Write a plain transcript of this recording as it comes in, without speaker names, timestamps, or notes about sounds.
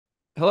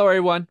Hello,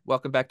 everyone.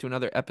 Welcome back to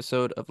another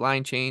episode of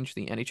Line Change,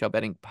 the NHL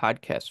betting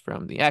podcast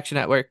from the Action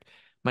Network.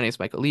 My name is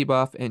Michael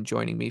Leboff, and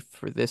joining me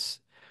for this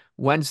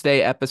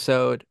Wednesday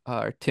episode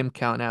are Tim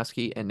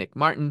Kalinowski and Nick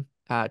Martin.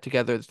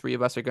 Together, the three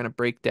of us are going to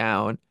break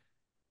down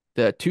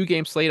the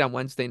two-game slate on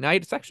Wednesday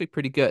night. It's actually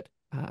pretty good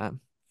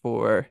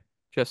for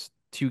just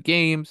two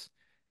games.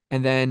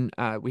 And then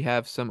we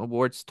have some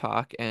awards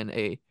talk and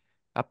a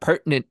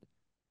pertinent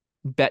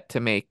bet to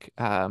make,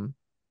 a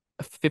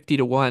 50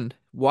 to 1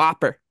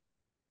 whopper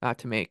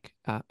to make.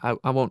 I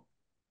won't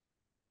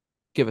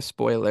give a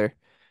spoiler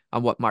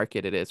on what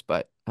market it is,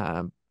 but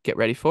get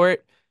ready for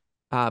it.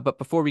 But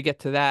before we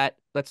get to that,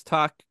 let's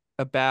talk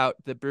about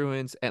the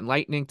Bruins and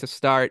Lightning to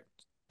start.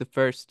 The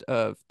first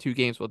of two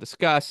games we'll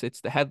discuss.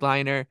 It's the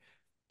headliner.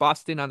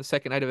 Boston on the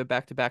second night of a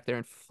back-to-back there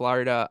in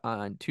Florida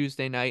on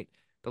Tuesday night.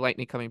 The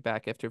Lightning coming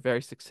back after a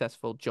very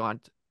successful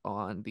jaunt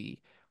on the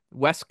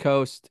West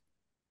Coast.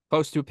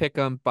 Close to pick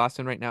 'em.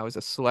 Boston right now is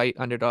a slight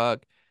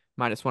underdog,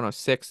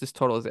 -106. This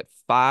total is at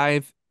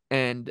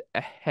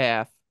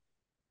 5.5.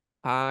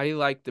 I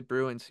like the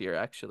Bruins here,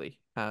 actually.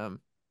 I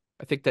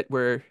think that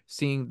we're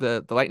seeing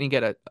the Lightning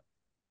get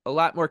a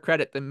lot more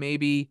credit than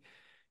maybe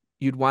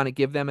you'd want to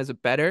give them as a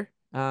better.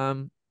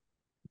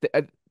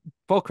 The,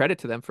 full credit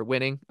to them for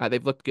winning.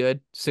 They've looked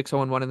good,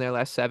 6-0-1 in their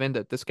last seven.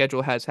 The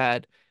schedule has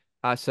had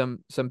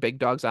some big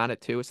dogs on it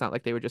too. It's not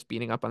like they were just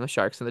beating up on the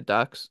Sharks and the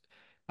Ducks.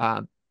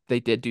 Um, they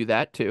did do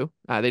that too.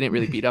 They didn't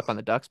really beat up on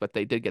the Ducks, but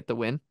they did get the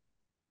win.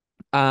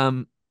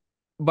 Um,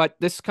 but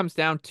this comes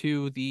down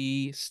to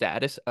the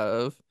status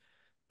of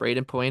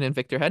Braden Point and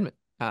Victor Hedman.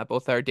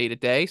 Both are day to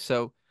day.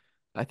 So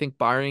I think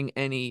barring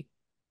any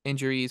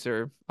injuries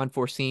or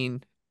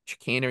unforeseen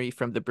chicanery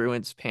from the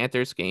Bruins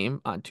Panthers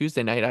game on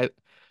Tuesday night,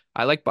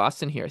 I like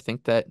Boston here. I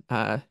think that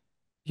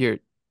you're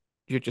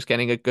you're just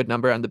getting a good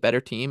number on the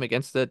better team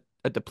against a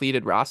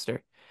depleted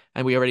roster.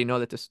 And we already know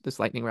that this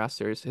Lightning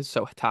roster is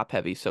so top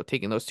heavy. So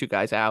taking those two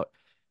guys out,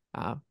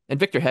 and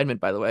Victor Hedman,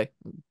 by the way,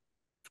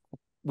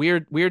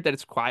 weird that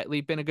it's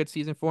quietly been a good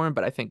season for him,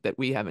 but I think that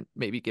we haven't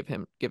maybe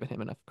given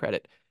him enough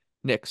credit.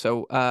 Nick,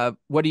 so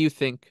what do you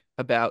think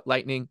about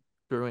Lightning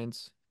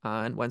Bruins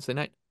on Wednesday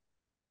night?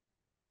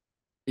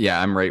 Yeah,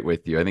 I'm right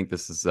with you. I think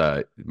this is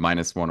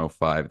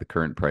 -105. The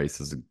current price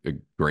is a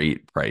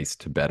great price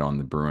to bet on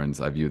the Bruins.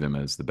 I view them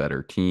as the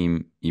better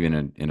team,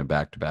 even in a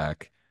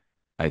back-to-back.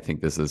 I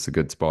think this is a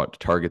good spot to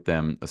target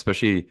them,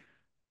 especially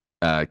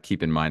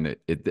keep in mind that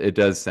it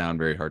does sound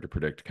very hard to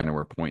predict kind of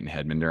where Point and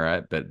Hedman are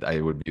at, but I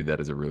would view that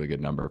as a really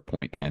good number.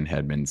 Point and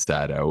Hedman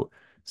sat out.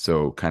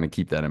 So kind of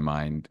keep that in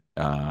mind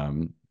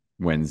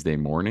Wednesday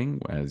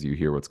morning as you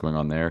hear what's going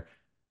on there.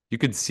 You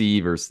could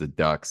see versus the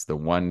Ducks, the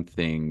one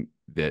thing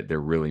that they're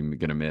really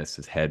going to miss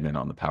is Hedman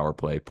on the power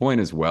play. Point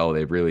as well,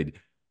 they've really,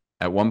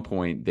 at one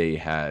point, they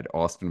had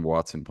Austin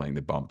Watson playing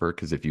the bumper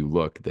because if you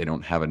look, they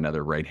don't have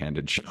another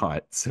right-handed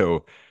shot.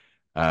 So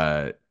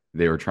uh,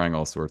 they were trying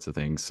all sorts of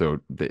things. So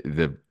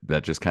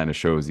that just kind of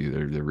shows you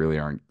there really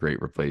aren't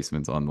great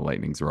replacements on the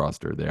Lightning's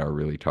roster. They are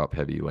really top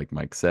heavy, like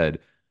Mike said.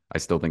 I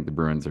still think the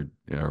Bruins are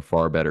a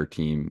far better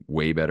team,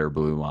 way better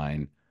blue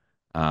line.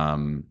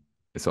 Um,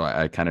 so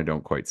I kind of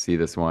don't quite see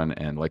this one.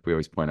 And like we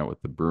always point out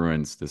with the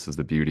Bruins, this is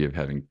the beauty of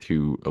having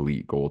two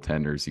elite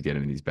goaltenders. You get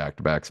in these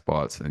back-to-back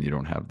spots and you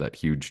don't have that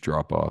huge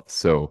drop off.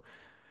 So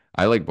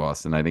I like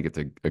Boston. I think it's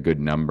a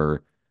good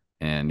number.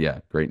 And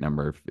yeah, great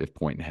number if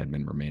Point and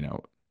Hedman remain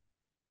out.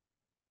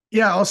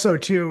 Yeah, also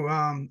too,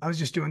 I was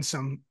just doing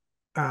some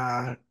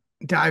uh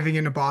diving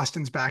into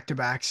Boston's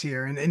back-to-backs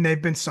here, and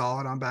they've been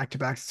solid on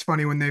back-to-backs. It's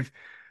funny when they've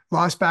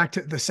lost back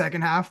to the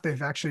second half,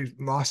 they've actually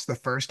lost the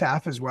first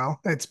half as well.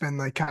 It's been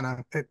like kind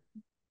of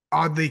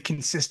oddly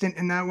consistent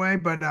in that way.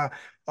 But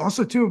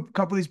also, too, a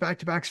couple of these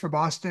back-to-backs for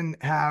Boston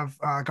have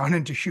gone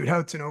into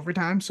shootouts and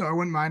overtime. So I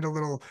wouldn't mind a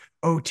little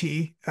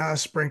OT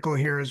sprinkle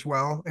here as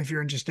well if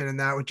you're interested in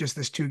that with just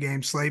this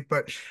two-game slate.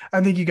 But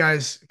I think you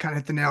guys kind of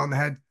hit the nail on the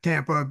head.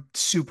 Tampa,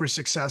 super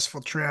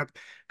successful trip,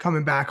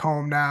 coming back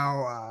home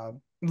now.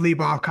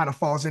 Leboff kind of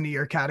falls into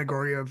your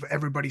category of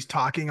everybody's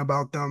talking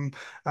about them.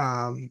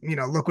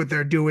 Look what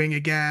they're doing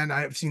again.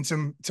 I've seen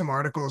some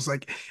articles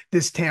like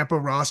this Tampa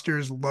roster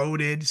is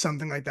loaded,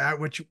 something like that,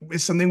 which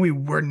is something we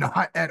were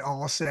not at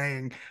all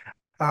saying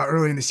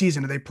early in the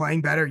season. Are they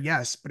playing better?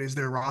 Yes, but is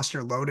their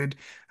roster loaded?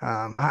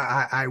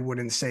 I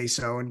wouldn't say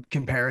so in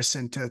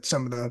comparison to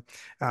some of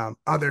the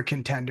other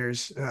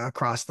contenders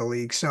across the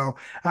league. So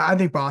I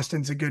think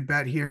Boston's a good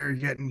bet here. You're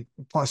getting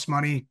plus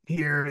money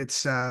here.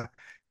 It's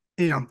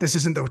this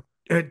isn't the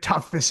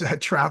toughest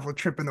travel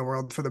trip in the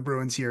world for the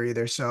Bruins here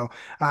either. So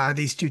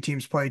these two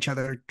teams play each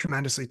other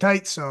tremendously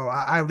tight. So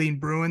I lean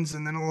Bruins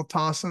and then a little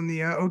toss on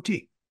the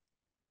OT.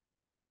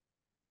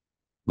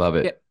 Love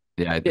Yeah, it.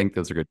 Yeah, I yeah. think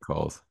those are good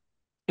calls.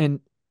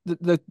 And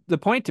the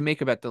point to make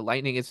about the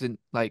Lightning isn't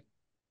like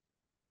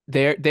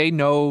they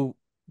know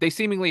they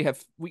seemingly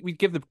have we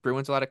give the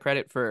Bruins a lot of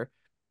credit for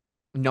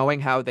knowing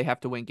how they have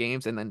to win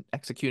games and then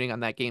executing on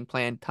that game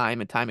plan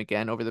time and time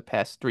again over the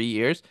past 3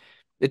 years.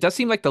 It does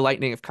seem like the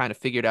Lightning have kind of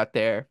figured out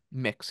their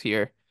mix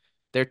here.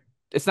 They're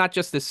it's not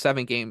just this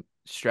 7 game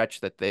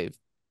stretch that they've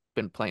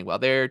been playing well.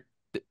 The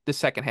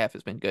second half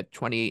has been good.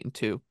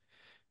 28-2,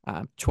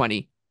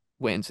 20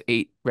 wins,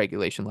 8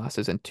 regulation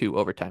losses, and 2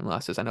 overtime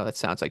losses. I know that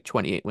sounds like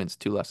 28 wins,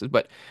 2 losses,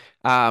 but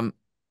um,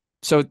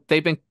 so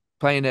they've been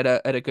playing at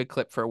a good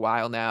clip for a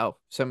while now.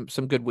 Some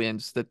good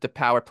wins. The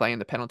power play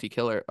and the penalty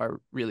killer are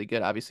really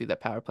good. Obviously,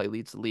 that power play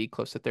leads the league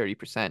close to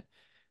 30%.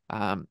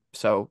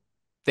 So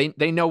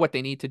they know what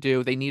they need to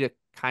do. They need a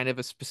kind of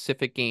a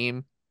specific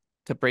game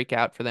to break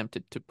out for them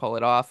to pull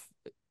it off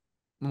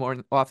more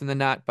often than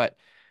not. But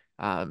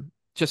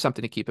just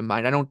something to keep in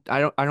mind. I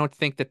don't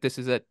think that this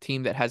is a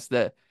team that has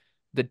the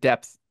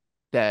depth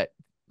that,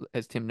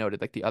 as Tim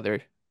noted, like the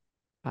other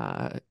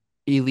uh,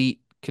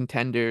 elite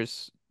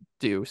contenders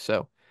do.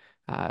 So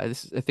I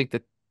think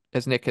that,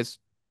 as Nick has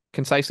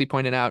concisely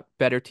pointed out,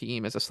 better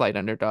team as a slight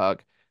underdog.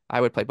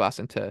 I would play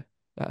Boston to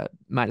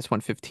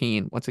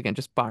 -115. Once again,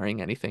 just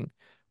barring anything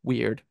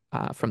weird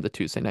from the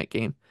Tuesday night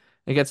game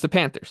against the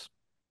Panthers.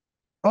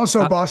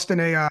 Also, Uh, Boston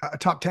a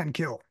top 10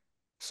 kill,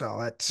 so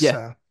that's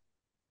yeah,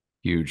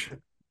 Huge.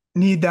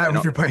 need that And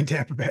if you're playing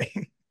Tampa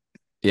Bay.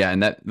 yeah,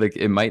 and that like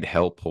it might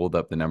help hold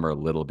up the number a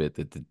little bit.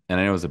 And I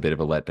know it was a bit of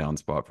a letdown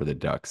spot for the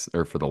Ducks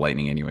or for the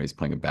Lightning, anyways,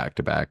 playing a back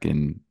to back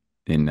in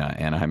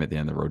Anaheim at the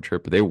end of the road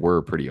trip. But they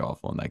were pretty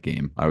awful in that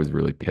game. I was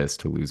really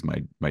pissed to lose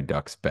my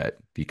Ducks bet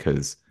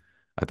because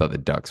I thought the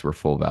Ducks were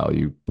full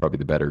value, probably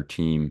the better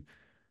team.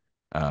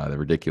 The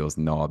ridiculous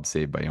knob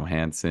saved by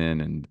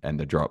Johansson and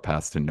the drop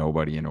pass to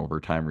nobody in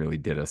overtime really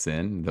did us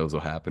in. Those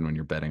will happen when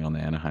you're betting on the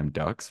Anaheim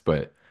Ducks,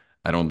 but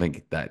I don't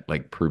think that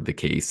like proved the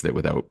case that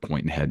without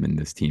Point and Hedman,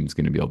 this team's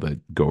going to be able to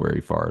go very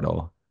far at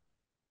all.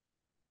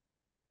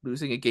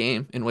 losing a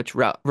game in which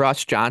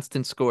Ross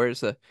Johnston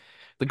scores the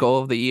goal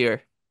of the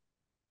year.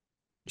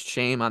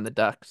 Shame on the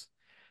Ducks.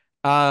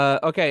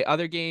 Okay,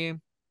 other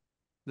game.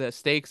 The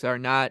stakes are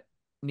not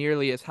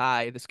nearly as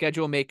high. The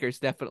schedule makers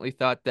definitely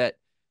thought that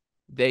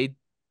they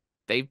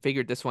they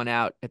figured this one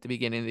out at the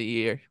beginning of the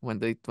year when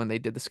they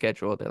did the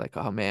schedule. They're like,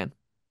 oh man,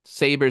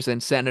 Sabres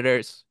and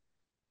Senators,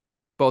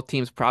 both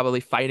teams probably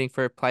fighting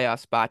for a playoff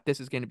spot. This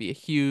is going to be a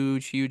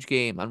huge, huge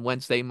game on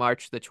Wednesday,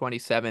 March the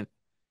 27th.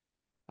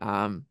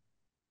 Um,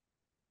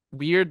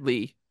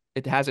 Weirdly,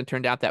 it hasn't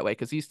turned out that way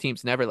because these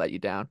teams never let you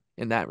down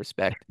in that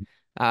respect.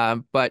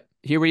 But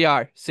here we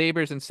are,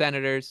 Sabres and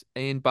Senators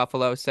in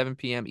Buffalo, 7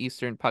 p.m.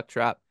 Eastern puck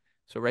drop.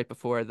 So right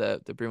before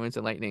the Bruins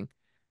and Lightning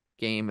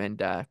game.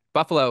 And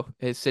Buffalo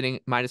is sitting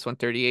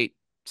 -138,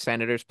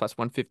 Senators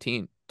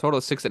 +115, total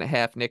of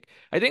 6.5. Nick,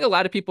 I think a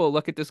lot of people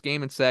look at this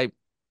game and say,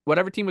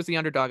 whatever team was the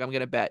underdog, I'm going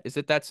to bet. Is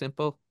it that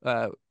simple?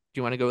 Do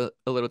you want to go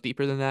a little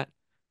deeper than that?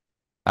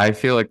 I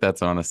feel like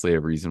that's honestly a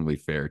reasonably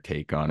fair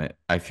take on it.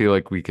 I feel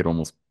like we could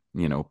almost,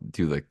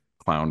 do the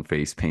clown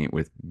face paint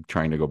with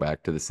trying to go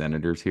back to the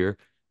Senators here.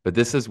 But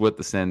this is what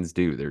the Sens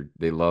do.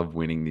 They love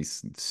winning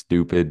these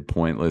stupid,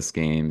 pointless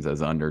games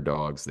as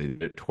underdogs. They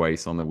did it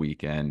twice on the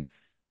weekend.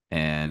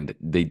 And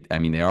I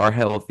mean, they are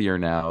healthier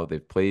now.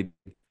 They've played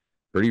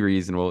pretty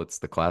reasonable. It's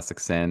the classic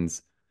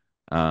Sens,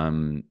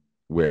 um,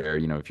 where,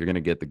 if you're going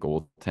to get the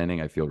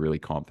goaltending, I feel really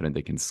confident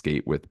they can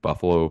skate with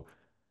Buffalo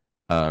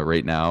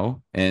right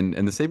now. And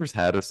the Sabres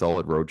had a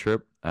solid road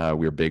trip.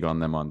 We were big on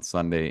them on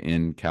Sunday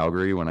in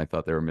Calgary when I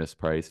thought they were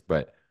mispriced,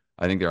 but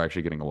I think they're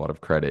actually getting a lot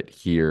of credit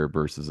here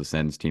versus a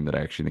Sens team that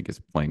I actually think is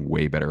playing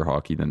way better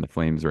hockey than the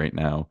Flames right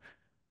now.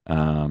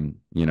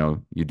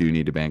 You do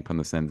need to bank on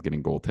the Sens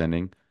getting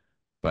goaltending,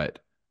 but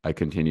I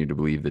continue to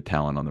believe the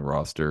talent on the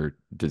roster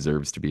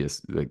deserves to be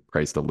like,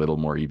 priced a little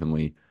more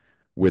evenly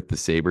with the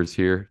Sabres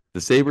here. The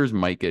Sabres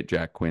might get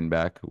Jack Quinn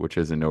back, which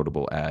is a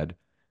notable add.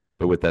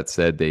 But with that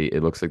said,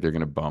 it looks like they're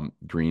going to bump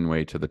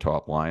Greenway to the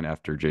top line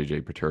after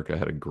JJ Peterka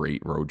had a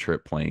great road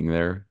trip playing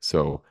there.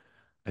 So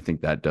I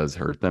think that does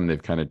hurt them.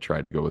 They've kind of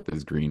tried to go with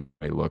this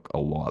Greenway look a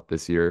lot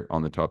this year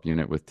on the top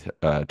unit with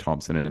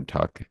Thompson and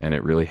Tuck, and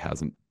it really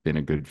hasn't been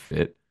a good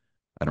fit.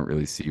 I don't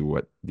really see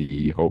what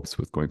the hopes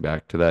with going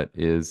back to that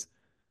is.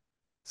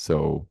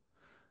 So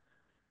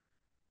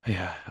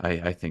yeah,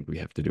 I think we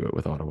have to do it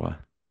with Ottawa.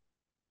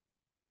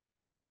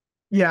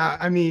 Yeah,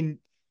 I mean,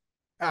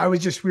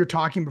 we were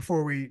talking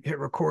before we hit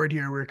record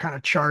here. We were kind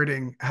of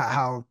charting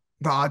how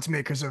the odds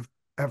makers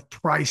have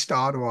priced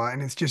Ottawa,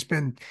 and it's just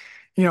been,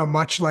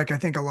 much like I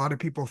think a lot of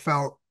people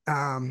felt,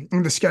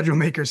 the schedule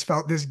makers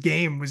felt this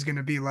game was going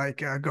to be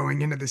like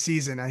going into the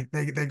season.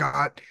 They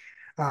got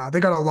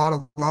a lot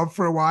of love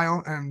for a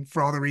while, and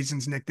for all the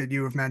reasons, Nick, that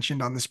you have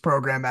mentioned on this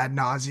program ad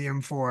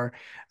nauseum for,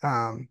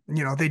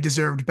 they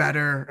deserved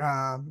better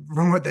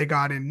from what they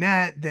got in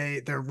net.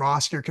 Their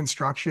roster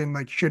construction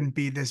like shouldn't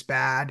be this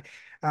bad.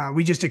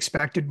 We just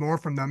expected more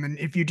from them. And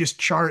if you just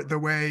chart the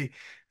way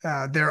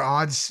their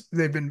odds,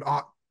 they've been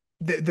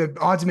the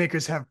odds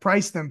makers have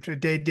priced them to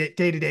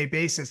day-to-day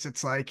basis.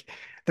 It's like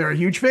they're a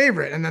huge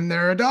favorite, and then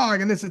they're a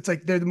dog, and it's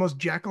like they're the most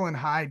Jekyll and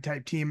Hyde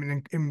type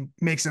team, and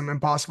makes them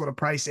impossible to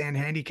price and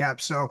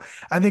handicap. So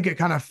I think it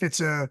kind of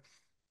fits a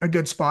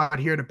good spot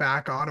here to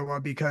back Ottawa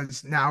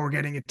because now we're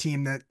getting a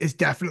team that is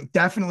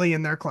definitely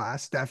in their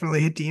class,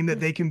 definitely a team that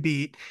they can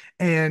beat,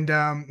 and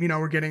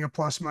we're getting a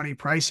plus money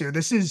price here.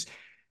 This is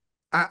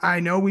I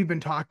know we've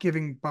been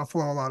giving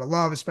Buffalo a lot of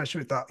love, especially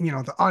with the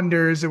the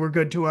unders that were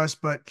good to us,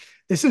 but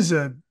this is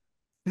a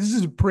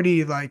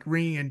pretty like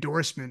ringing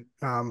endorsement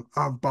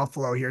of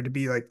Buffalo here to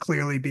be like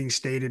clearly being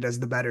stated as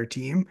the better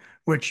team,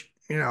 which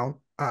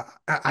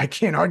I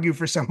can't argue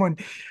for someone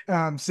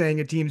saying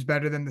a team's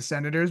better than the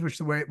Senators, which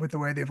the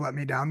way they've let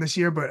me down this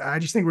year. But I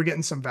just think we're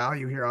getting some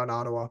value here on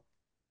Ottawa.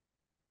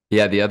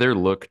 Yeah, the other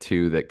look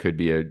too that could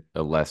be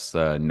a less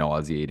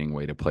nauseating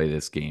way to play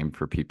this game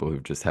for people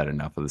who've just had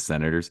enough of the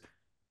Senators.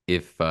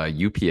 If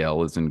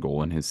UPL is in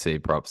goal and his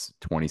save props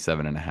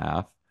 27 and a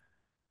half,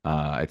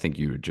 I think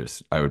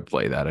I would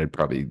play that. I'd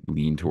probably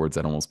lean towards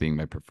that almost being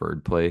my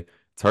preferred play.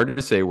 It's hard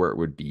to say where it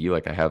would be.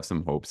 Like I have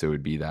some hopes it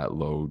would be that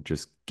low,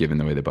 just given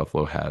the way the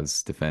Buffalo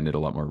has defended a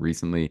lot more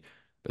recently.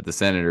 But the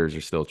Senators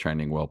are still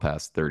trending well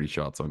past 30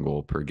 shots on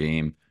goal per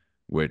game,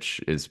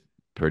 which is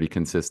pretty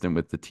consistent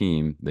with the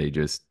team. They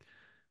just,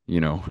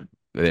 you know,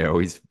 they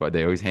always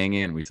hang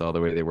in. We saw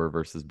the way they were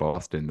versus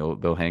Boston.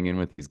 They'll hang in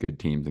with these good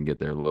teams and get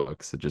their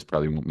looks. It just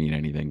probably won't mean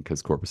anything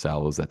because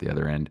Korpisalo's at the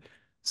other end.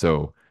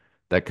 So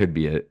that could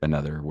be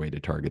another way to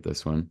target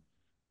this one.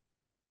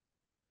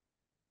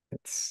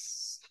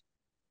 It's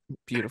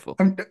Beautiful.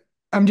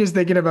 I'm just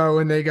thinking about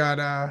when they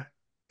got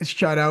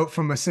shut out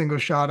from a single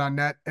shot on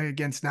net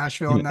against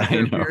Nashville in that I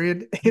third know.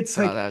 period. It's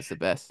Oh, like that was the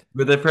best.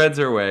 But the Preds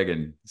are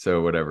wagon,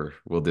 so whatever.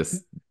 We'll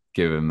just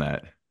give him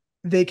that.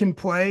 they can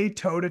play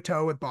toe to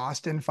toe with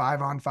Boston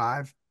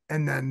 5-on-5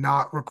 and then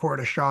not record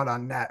a shot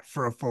on net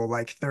for a full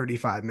like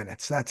 35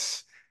 minutes. They're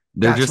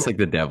That's just what, like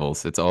the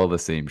Devils. It's all the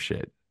same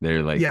shit.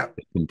 They're like yeah.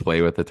 they can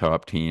play with the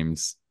top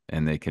teams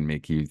and they can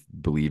make you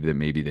believe that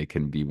maybe they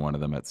can be one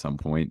of them at some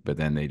point, but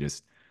then they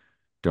just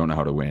don't know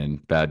how to win.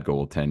 Bad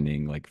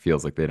goaltending, like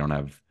feels like they don't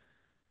have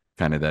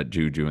kind of that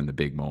juju in the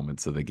big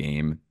moments of the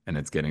game. And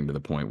it's getting to the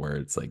point where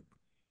it's like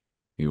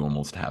you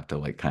almost have to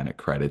like kind of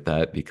credit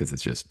that because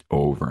it's just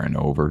over and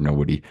over.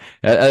 Nobody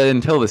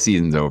until the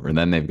season's over, and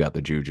then they've got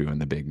the juju in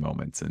the big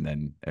moments, and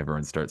then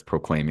everyone starts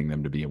proclaiming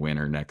them to be a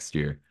winner next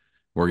year.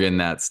 We're getting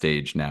that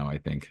stage now, I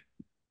think.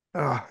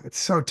 Oh, it's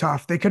so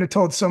tough. They could have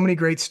told so many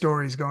great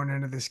stories going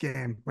into this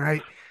game,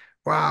 right?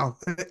 Wow.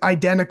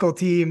 Identical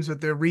teams with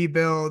their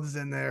rebuilds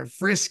and their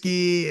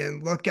frisky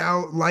and look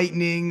out,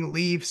 Lightning,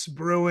 Leafs,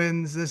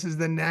 Bruins. This is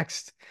the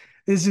next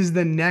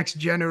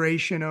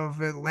generation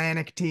of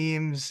Atlantic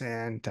teams.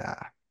 And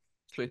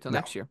Let's wait till no.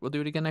 next year. We'll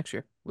do it again next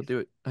year. We'll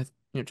do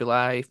it,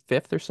 July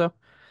 5th or so.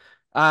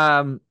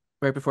 Um,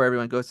 right before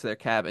everyone goes to their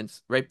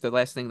cabins. Right, the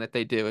last thing that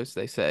they do is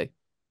they say,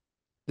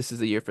 "This is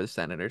the year for the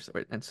Senators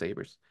and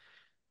Sabres."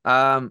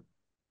 Um,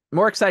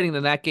 More exciting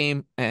than that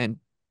game, and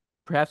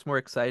perhaps more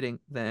exciting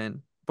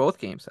than both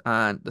games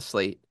on the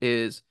slate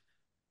is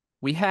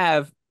we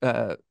have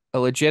a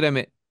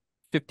legitimate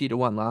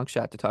 50-1 long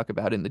shot to talk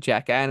about in the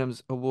Jack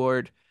Adams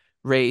Award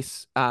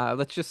race.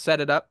 Let's just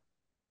set it up.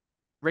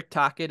 Rick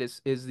Tocchet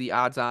is the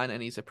odds on,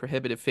 and he's a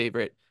prohibitive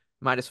favorite,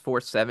 minus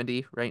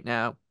 470 right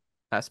now.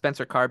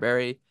 Spencer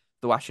Carberry,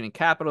 the Washington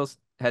Capitals,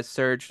 has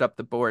surged up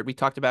the board. We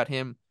talked about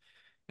him,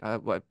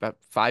 about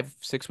 5,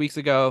 6 weeks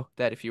ago,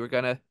 that if you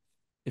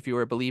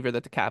were a believer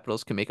that the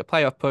Capitals can make a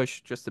playoff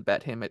push, just to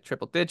bet him at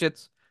triple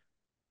digits.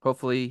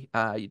 Hopefully,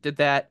 you did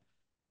that.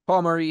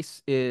 Paul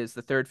Maurice is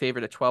the third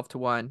favorite at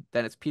 12-1.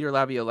 Then it's Peter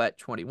Laviolette,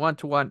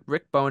 21-1.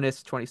 Rick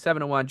Bowness,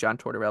 27-1. John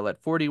Tortorella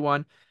at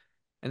 41.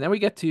 And then we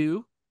get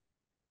to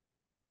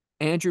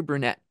Andrew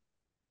Brunette,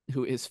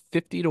 who is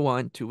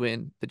 50-1 to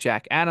win the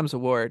Jack Adams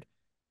Award,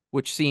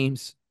 which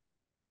seems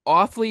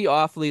awfully,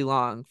 awfully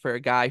long for a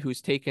guy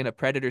who's taken a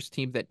Predators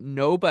team that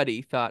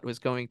nobody thought was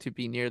going to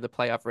be near the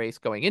playoff race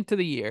going into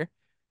the year.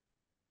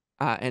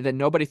 And then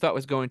nobody thought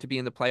was going to be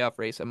in the playoff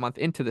race a month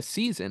into the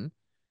season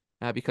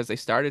because they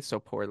started so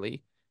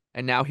poorly.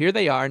 And now here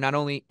they are, not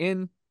only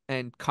in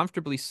and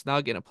comfortably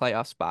snug in a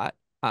playoff spot,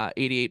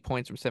 88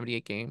 points from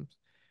 78 games.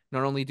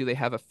 Not only do they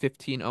have a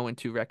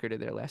 15-0-2 record in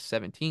their last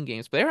 17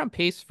 games, but they're on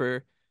pace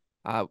for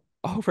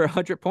over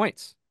 100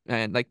 points.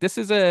 And like this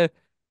is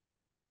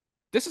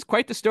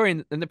quite the story.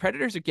 And the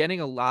Predators are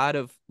getting a lot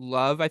of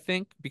love, I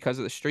think, because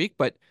of the streak.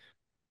 But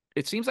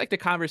it seems like the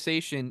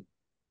conversation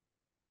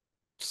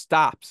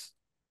stops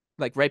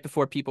like right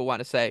before people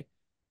want to say,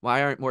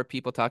 why aren't more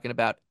people talking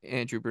about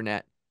Andrew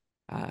Brunette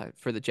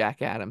for the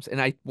Jack Adams?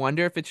 And I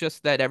wonder if it's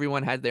just that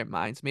everyone had their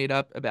minds made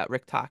up about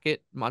Rick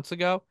Tocchet months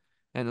ago,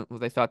 and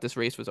they thought this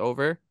race was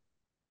over.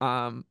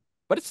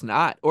 But it's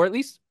not, or at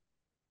least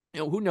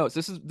who knows?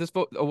 This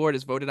award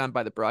is voted on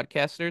by the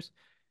broadcasters.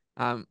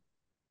 Um,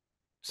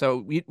 so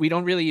we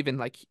don't really even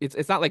like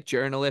it's not like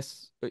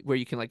journalists where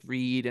you can like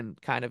read and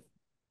kind of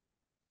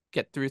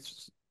get through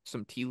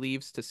some tea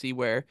leaves to see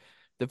where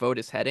the vote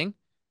is heading,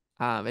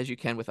 as you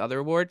can with other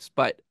awards.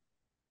 But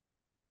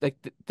like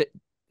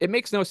it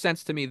makes no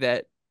sense to me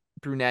that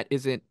Brunette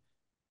isn't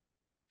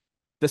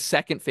the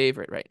second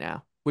favorite right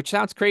now, which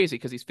sounds crazy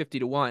because he's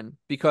 50-1.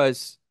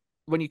 Because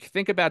when you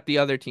think about the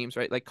other teams,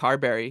 right, like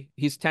Carberry,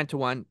 he's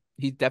 10-1.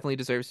 He definitely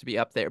deserves to be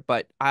up there,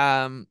 but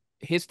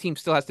his team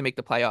still has to make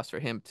the playoffs for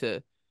him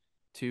to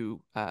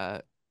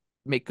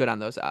make good on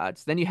those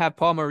odds. Then you have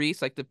Paul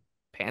Maurice, like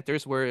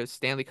Panthers were a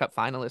Stanley Cup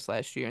finalist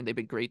last year, and they've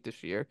been great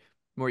this year.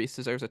 Maurice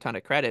deserves a ton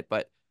of credit,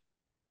 but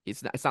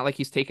it's not like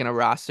he's taken a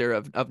roster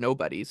of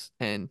nobodies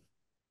and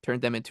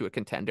turned them into a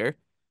contender.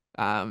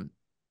 Um,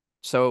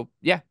 so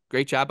yeah,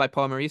 great job by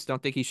Paul Maurice.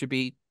 Don't think he should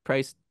be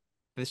priced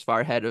this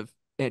far ahead of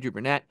Andrew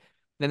Brunette.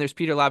 Then there's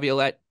Peter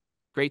Laviolette.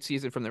 Great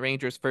season from the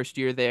Rangers, first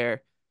year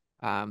there.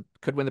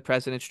 Could win the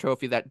President's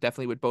Trophy. That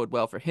definitely would bode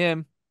well for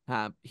him.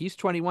 He's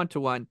 21 to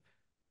 1.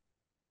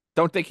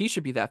 Don't think he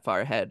should be that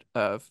far ahead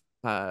of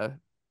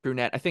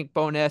Brunette. I think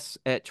Bonus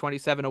at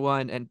 27 to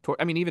 1 and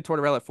I mean even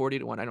Tortorella at 40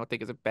 to 1 I don't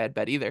think is a bad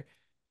bet either.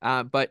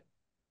 But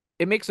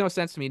it makes no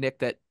sense to me, Nick,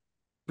 that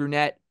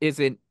Brunette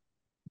isn't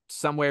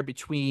somewhere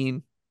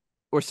between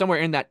or somewhere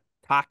in that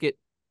Tocchet,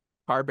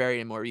 Carberry,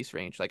 and Maurice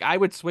range. Like I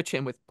would switch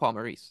him with Paul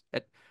Maurice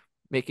at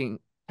making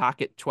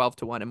Tocchet 12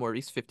 to 1 and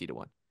Maurice 50 to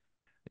 1.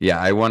 Yeah,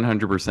 I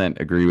 100%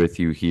 agree with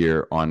you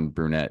here on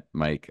Brunette,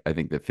 Mike. I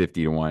think that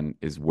 50 to 1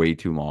 is way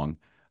too long.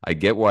 I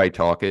get why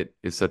Talkett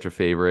is such a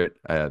favorite.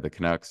 The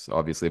Canucks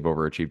obviously have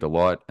overachieved a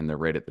lot, and they're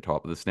right at the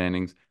top of the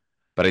standings.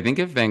 But I think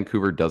if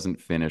Vancouver doesn't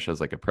finish as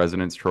like a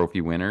President's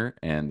Trophy winner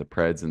and the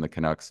Preds and the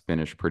Canucks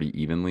finish pretty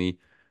evenly,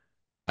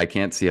 I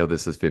can't see how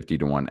this is 50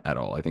 to 1 at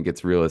all. I think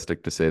it's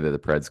realistic to say that the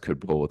Preds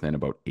could pull within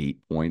about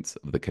 8 points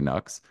of the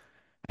Canucks.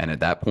 And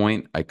at that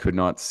point, I could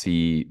not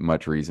see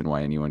much reason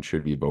why anyone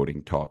should be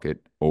voting Talkett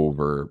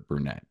over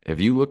Brunette. If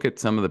you look at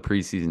some of the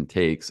preseason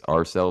takes,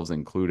 ourselves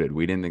included,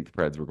 we didn't think the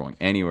Preds were going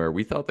anywhere.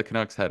 We thought the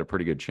Canucks had a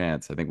pretty good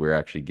chance. I think we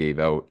actually gave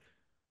out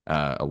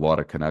a lot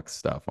of Canucks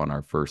stuff on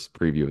our first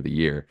preview of the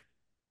year.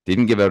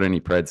 Didn't give out any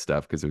Pred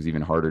stuff because it was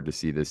even harder to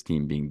see this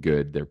team being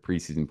good. Their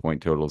preseason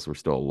point totals were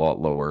still a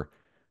lot lower.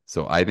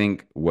 So I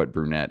think what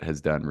Brunette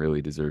has done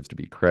really deserves to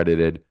be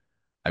credited.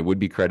 I would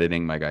be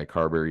crediting my guy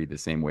Carberry the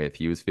same way if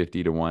he was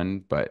 50 to 1,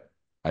 but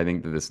I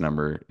think that this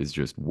number is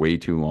just way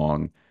too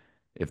long.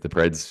 If the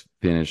Preds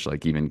finish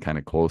like even kind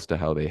of close to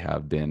how they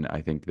have been,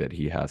 I think that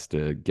he has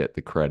to get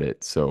the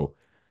credit. So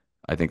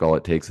I think all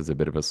it takes is a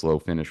bit of a slow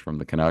finish from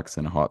the Canucks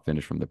and a hot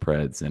finish from the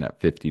Preds. And at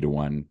 50 to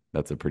 1,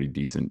 that's a pretty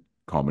decent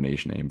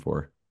combination to aim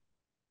for.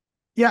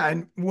 Yeah,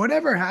 and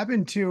whatever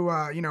happened to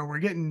we're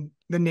getting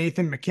the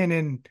Nathan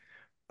MacKinnon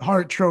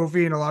Hart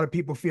Trophy, and a lot of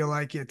people feel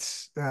like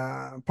it's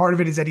part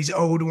of it is that he's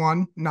owed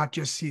one, not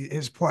just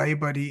his play,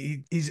 but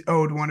he's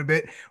owed one a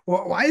bit.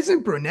 Well, why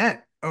isn't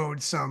Brunette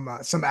owed some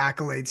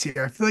accolades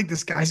here? I feel like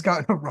this guy's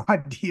gotten a raw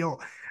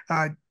deal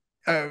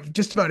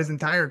just about his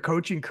entire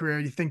coaching career.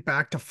 You think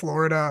back to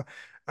Florida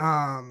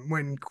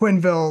when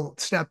Quinville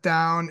stepped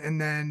down, and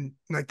then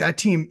like that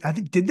team, I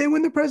think did they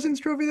win the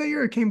President's Trophy that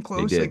year? It came They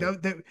close. Like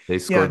did. that, They yeah.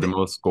 scored the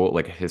most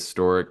like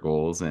historic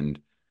goals, and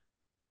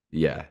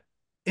yeah.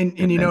 And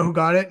And you know then who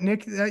got it,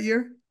 Nick, that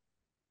year?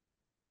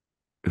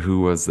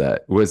 who was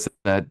that? Was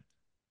that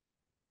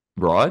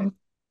Rod?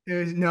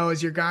 No, it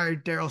was your guy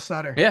Daryl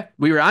Sutter. Yeah,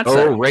 we were on Oh,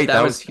 Sutter. right. That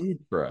That was was huge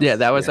for yeah, us.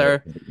 that was Yeah, our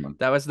that's a big one.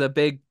 that was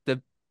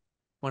the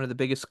one of the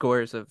biggest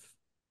scores of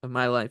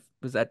my life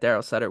was that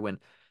Daryl Sutter win.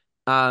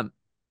 Um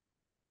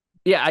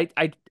yeah,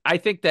 I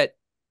think that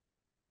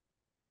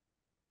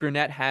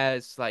Brunette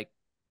has like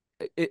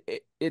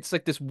it's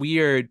like this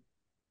weird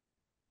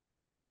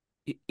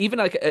even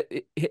like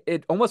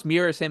it almost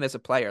mirrors him as a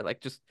player.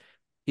 Like just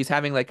he's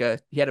having like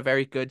he had a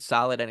very good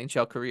solid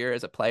NHL career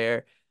as a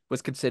player,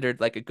 was considered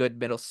like a good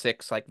middle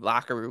six like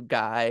locker room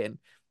guy and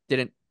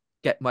didn't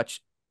get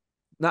much.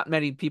 Not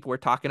many people were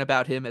talking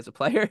about him as a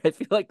player. I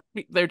feel like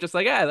they're just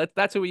like, yeah,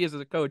 that's who he is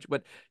as a coach.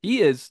 But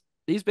he's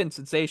been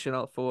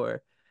sensational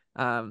for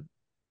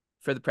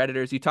the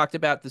Predators. You talked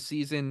about the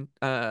season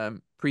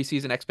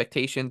preseason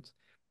expectations.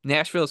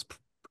 Nashville's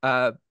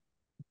uh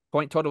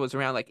point total was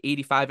around like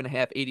 85 and a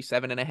half,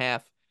 87 and a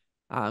half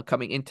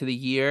coming into the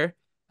year.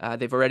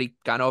 They've already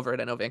gone over it.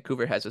 I know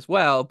Vancouver has as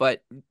well,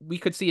 but we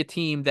could see a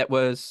team that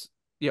was,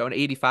 an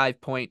 85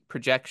 point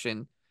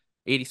projection,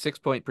 86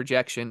 point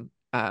projection,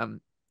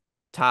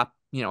 top,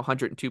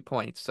 102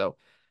 points. So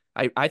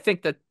I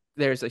think that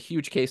there's a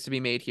huge case to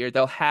be made here.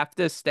 They'll have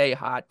to stay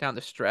hot down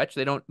the stretch.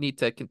 They don't need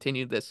to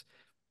continue this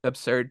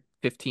absurd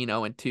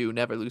 15-0 and 2,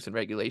 never lose in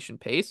regulation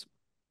pace.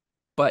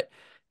 But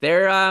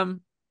they're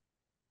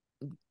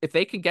if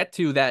they can get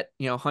to that,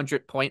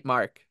 100 point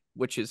mark,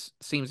 which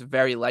seems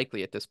very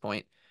likely at this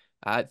point,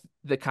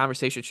 the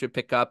conversation should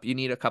pick up. You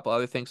need a couple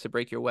other things to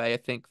break your way. I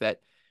think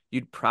that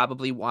you'd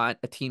probably want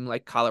a team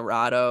like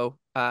Colorado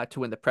to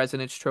win the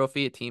President's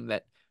Trophy, a team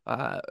that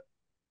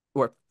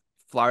or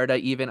Florida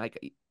even, like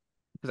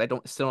because I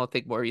still don't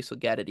think Maurice will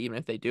get it even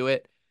if they do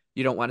it.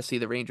 You don't want to see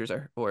the Rangers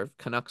or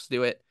Canucks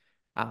do it.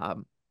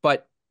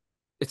 But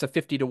it's a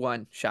 50 to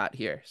 1 shot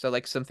here. So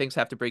like some things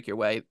have to break your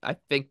way. I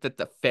think that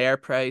the fair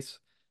price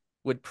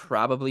would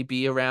probably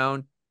be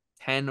around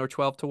 10 or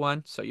 12 to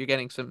 1. So you're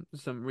getting some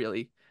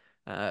really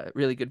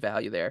good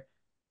value there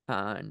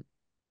on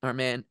our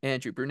man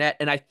Andrew Brunette.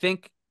 And I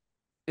think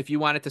if you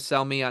wanted to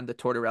sell me on the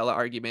Tortorella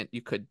argument,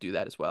 you could do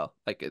that as well.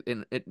 Like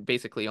it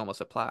basically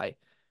almost apply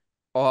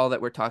all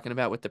that we're talking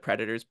about with the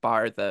Predators,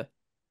 bar the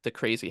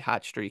crazy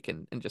hot streak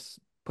and just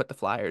put the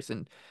Flyers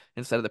in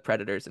instead of the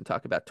Predators and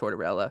talk about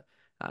Tortorella.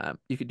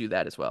 You could do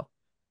that as well.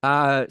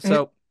 And,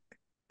 So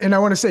and I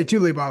want to say too,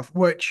 Leboff,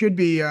 what should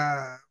be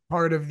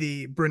part of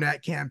the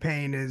Brunette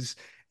campaign is,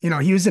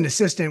 he was an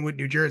assistant with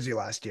New Jersey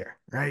last year,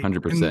 right? And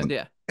 100%.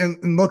 yeah,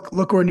 and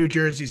look where New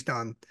Jersey's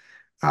done.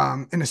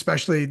 And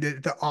especially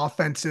the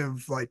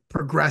offensive, like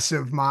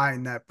progressive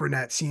mind that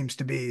Brunette seems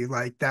to be.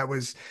 Like that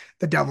was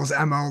the Devils'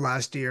 MO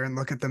last year, and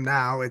look at them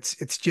now.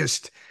 It's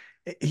just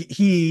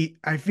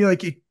I feel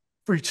like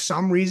for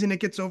some reason it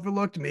gets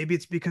overlooked. Maybe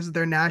it's because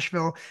they're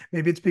Nashville.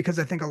 Maybe it's because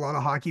I think a lot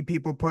of hockey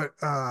people put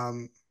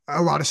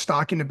a lot of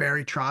stock into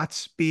Barry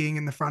Trotz being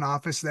in the front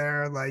office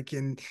there, like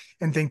and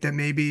think that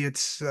maybe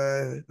it's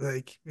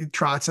like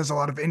Trotz has a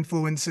lot of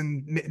influence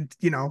in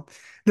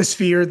the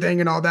sphere thing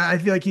and all that. I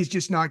feel like he's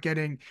just not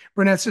getting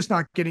Burnett's just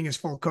not getting his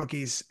full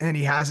cookies, and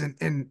he hasn't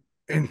in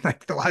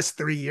like the last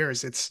 3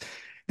 years. It's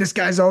this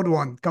guy's owed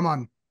one. Come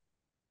on.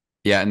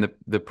 Yeah, and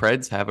the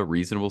Preds have a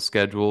reasonable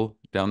schedule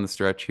down the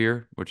stretch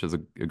here, which is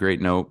a great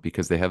note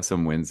because they have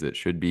some wins that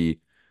should be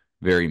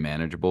very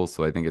manageable.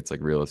 So I think it's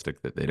like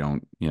realistic that they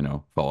don't,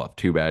 fall off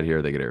too bad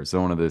here. They get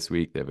Arizona this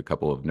week. They have a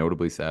couple of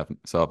notably soft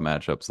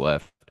matchups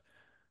left.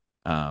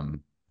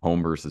 Um,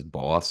 Home versus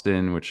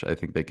Boston, which I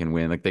think they can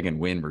win. Like they can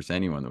win versus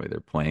anyone the way they're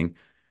playing.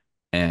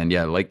 And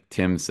yeah, like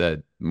Tim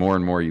said, more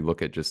and more you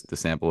look at just the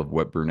sample of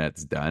what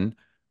Brunette's done.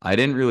 I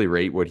didn't really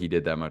rate what he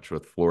did that much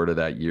with Florida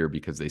that year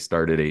because they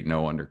started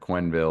 8-0 under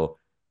Quenneville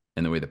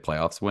and the way the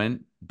playoffs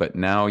went. But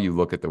now you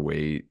look at the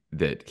way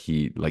that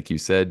he, like you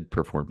said,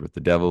 performed with the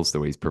Devils,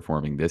 the way he's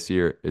performing this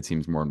year, it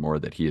seems more and more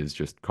that he is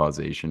just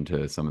causation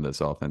to some of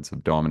this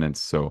offensive dominance.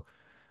 So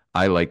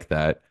I like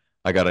that.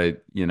 I gotta,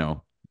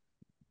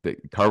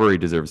 Carberry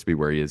deserves to be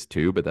where he is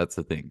too, but that's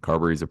the thing.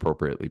 Carberry's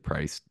appropriately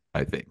priced,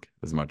 I think,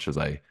 as much as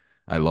I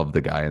love the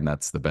guy, and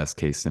that's the best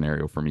case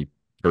scenario for me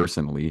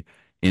personally.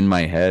 In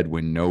my head,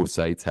 when no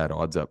sites had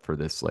odds up for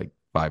this like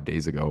 5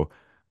 days ago,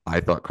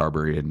 I thought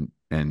Carberry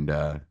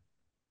and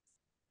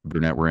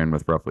Brunette were in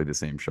with roughly the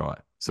same shot.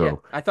 yeah.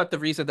 So I thought the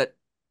reason that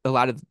a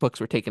lot of the books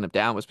were taking them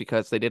down was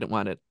because they didn't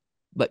want to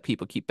let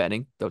people keep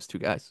betting those two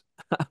guys.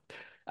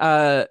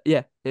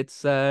 Yeah,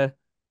 it's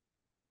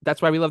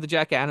that's why we love the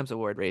Jack Adams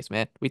Award race,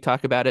 man. We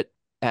talk about it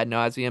ad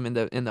nauseum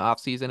in the off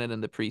season and in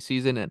the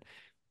preseason, and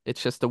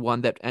it's just the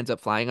one that ends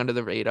up flying under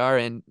the radar.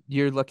 And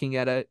you're looking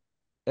at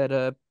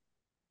a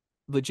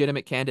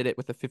legitimate candidate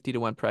with a 50 to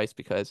 1 price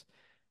because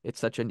it's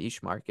such a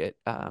niche market.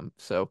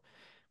 So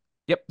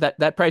yep,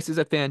 that price is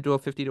at FanDuel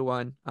 50 to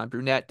 1 on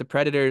Brunette. The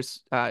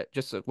Predators,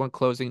 just one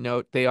closing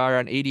note, they are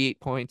on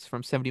 88 points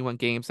from 71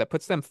 games. That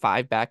puts them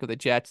 5 back of the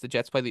Jets. The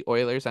Jets play the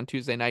Oilers on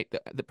Tuesday night.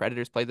 The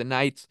Predators play the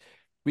Knights.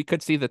 We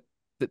could see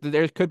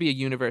there could be a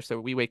universe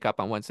where we wake up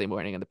on Wednesday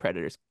morning and the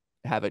Predators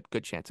have a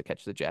good chance to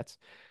catch the Jets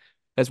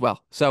as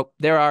well. So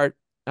there are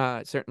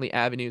certainly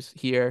avenues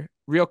here.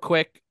 Real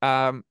quick,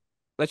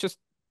 let's just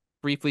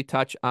briefly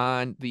touch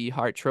on the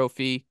Hart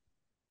Trophy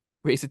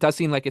race. It does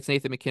seem like it's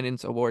Nathan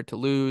MacKinnon's award to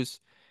lose.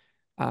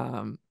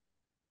 Um,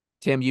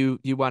 Tim, you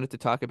wanted to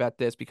talk about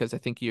this because I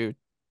think your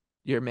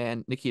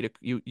man Nikita,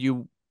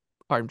 you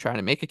are trying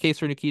to make a case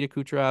for Nikita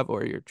Kucherov,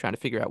 or you're trying to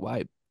figure out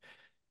why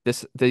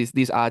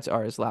these odds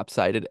are as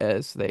lopsided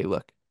as they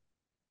look.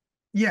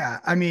 Yeah,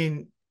 I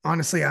mean,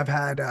 honestly, I've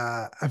had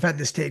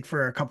this take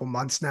for a couple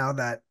months now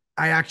that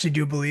I actually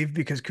do believe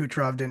because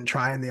Kucherov didn't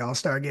try in the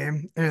All-Star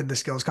game and the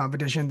skills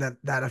competition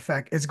that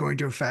effect is going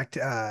to affect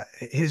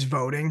his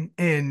voting.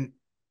 And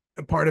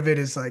part of it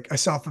is like a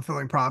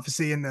self-fulfilling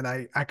prophecy, and then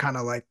I kind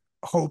of like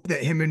hope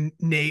that him and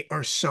Nate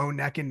are so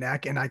neck and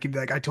neck, and I can be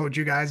like, I told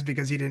you guys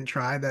because he didn't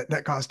try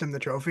that cost him the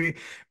trophy.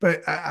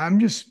 But I'm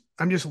just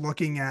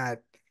looking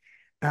at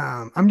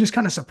I'm just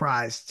kind of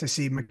surprised to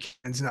see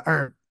McKinnon's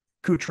or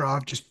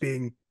Kucherov just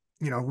being,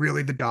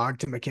 really the dog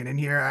to McKinnon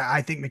here.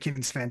 I think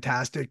McKinnon's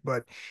fantastic,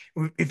 but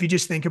if you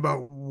just think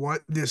about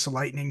what this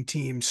Lightning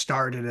team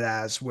started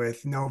as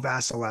with no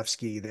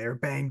Vasilevsky, they're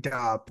banged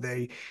up.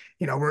 They,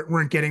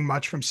 weren't getting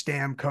much from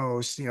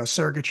Stamkos.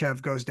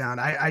 Sergachev goes down.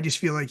 I just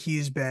feel like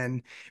he's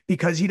been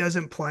because he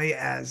doesn't play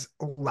as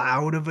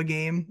loud of a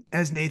game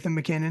as Nathan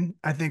McKinnon.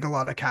 I think a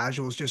lot of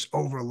casuals just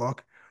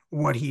overlook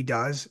what he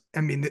does.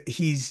 I mean,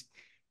 he's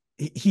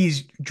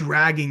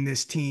dragging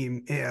this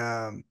team,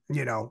 to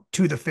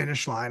the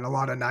finish line a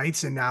lot of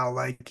nights. And now,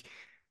 like,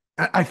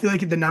 I feel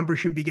like the number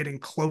should be getting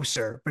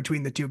closer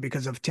between the two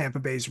because of Tampa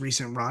Bay's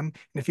recent run. And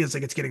it feels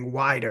like it's getting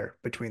wider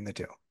between the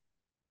two.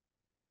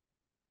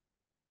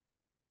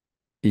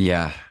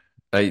 yeah,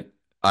 I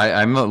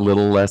I'm a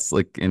little less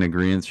like in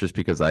agreement just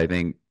because I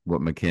think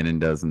what McKinnon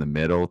does in the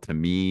middle to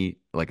me,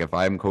 like if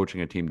I'm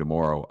coaching a team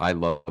tomorrow, I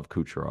love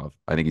Kucherov.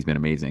 I think he's been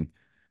amazing.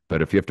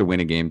 But if you have to win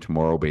a game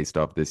tomorrow based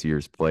off this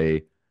year's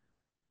play,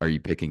 are you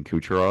picking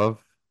Kucherov?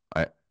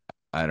 I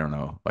I don't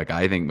know. Like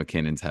I think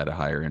McKinnon's had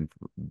a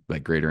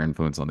like greater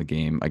influence on the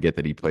game. I get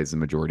that he plays the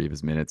majority of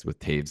his minutes with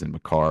Taves and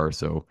McCarr,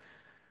 so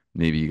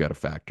maybe you got to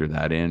factor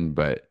that in,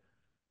 but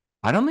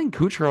I don't think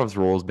Kucherov's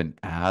role has been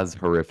as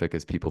horrific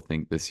as people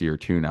think this year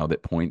too. Now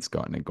that Point's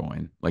gotten it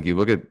going, like you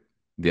look at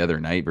the other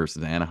night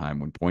versus Anaheim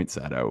when Point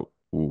sat out,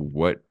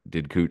 what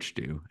did Cooch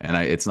do? And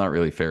it's not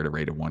really fair to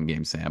rate a 1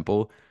 game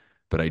sample,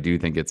 but I do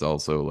think it's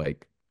also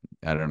like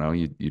I don't know,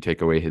 you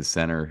take away his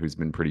center, who's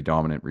been pretty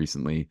dominant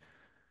recently,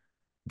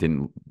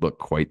 didn't look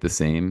quite the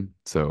same.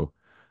 So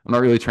I'm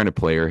not really trying to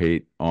player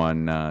hate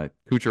on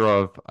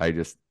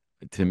Kucherov.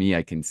 To me,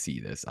 I can see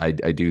this. I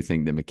do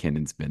think that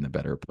McKinnon's been the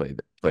better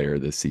player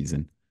this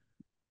season.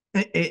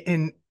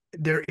 And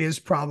there is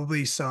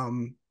probably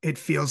some, it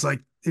feels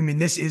like, I mean,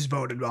 this is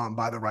voted on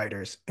by the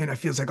writers, and it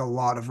feels like a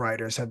lot of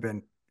writers have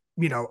been,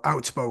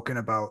 outspoken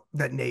about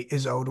that Nate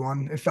is owed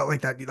one. It felt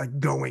like that, like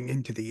going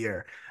into the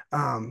year.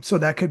 So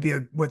that could be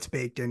what's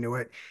baked into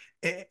it.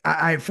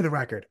 For the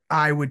record,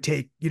 I would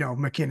take,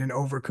 McKinnon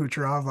over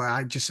Kucherov.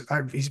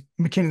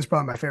 McKinnon's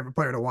probably my favorite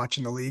player to watch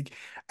in the league.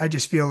 I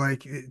just feel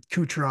like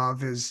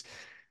Kucherov is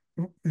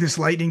this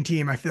Lightning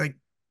team. I feel like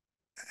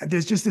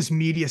there's just this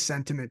media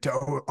sentiment to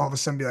all of a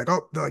sudden be like,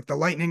 oh, the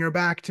Lightning are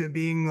back to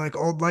being like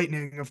old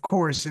Lightning, of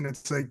course. And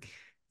it's like,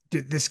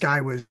 this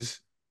guy was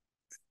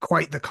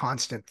quite the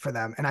constant for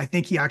them. And I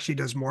think he actually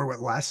does more with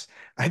less.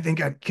 I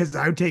think because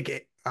I would take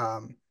it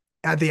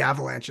at the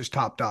Avalanche's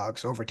top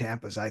dogs over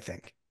Tampa's, I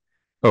think.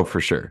 Oh,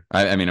 for sure.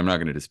 I mean, I'm not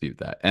going to dispute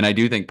that. And I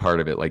do think part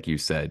of it, like you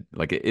said,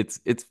 like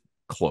it's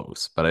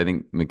close, but I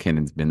think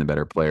McKinnon's been the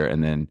better player.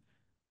 And then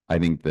I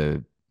think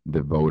the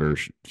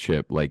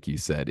votership, like you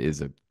said,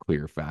 is a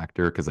clear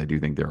factor because I do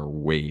think there are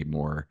way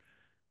more,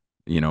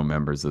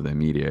 members of the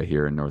media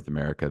here in North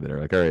America that are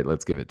like, all right,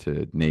 let's give it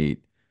to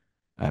Nate.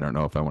 I don't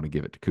know if I want to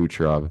give it to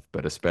Kucherov,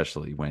 but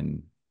especially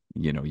when,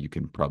 you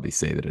can probably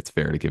say that it's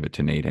fair to give it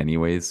to Nate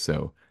anyways.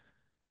 So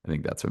I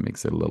think that's what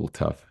makes it a little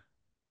tough.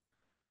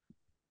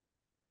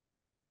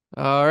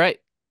 All right.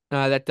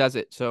 That does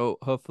it. So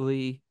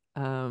hopefully,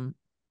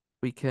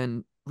 we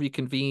can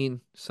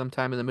reconvene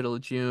sometime in the middle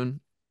of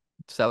June,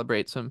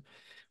 celebrate some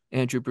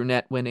Andrew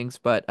Brunette winnings.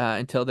 But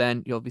until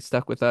then, you'll be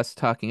stuck with us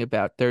talking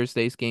about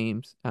Thursday's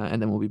games,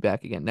 and then we'll be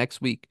back again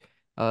next week.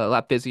 A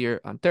lot busier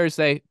on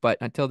Thursday, but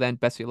until then,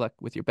 best of luck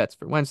with your bets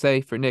for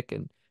Wednesday. For Nick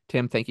and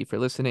Tim, thank you for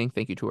listening.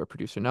 Thank you to our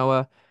producer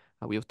Noah.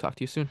 We will talk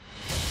to you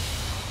soon.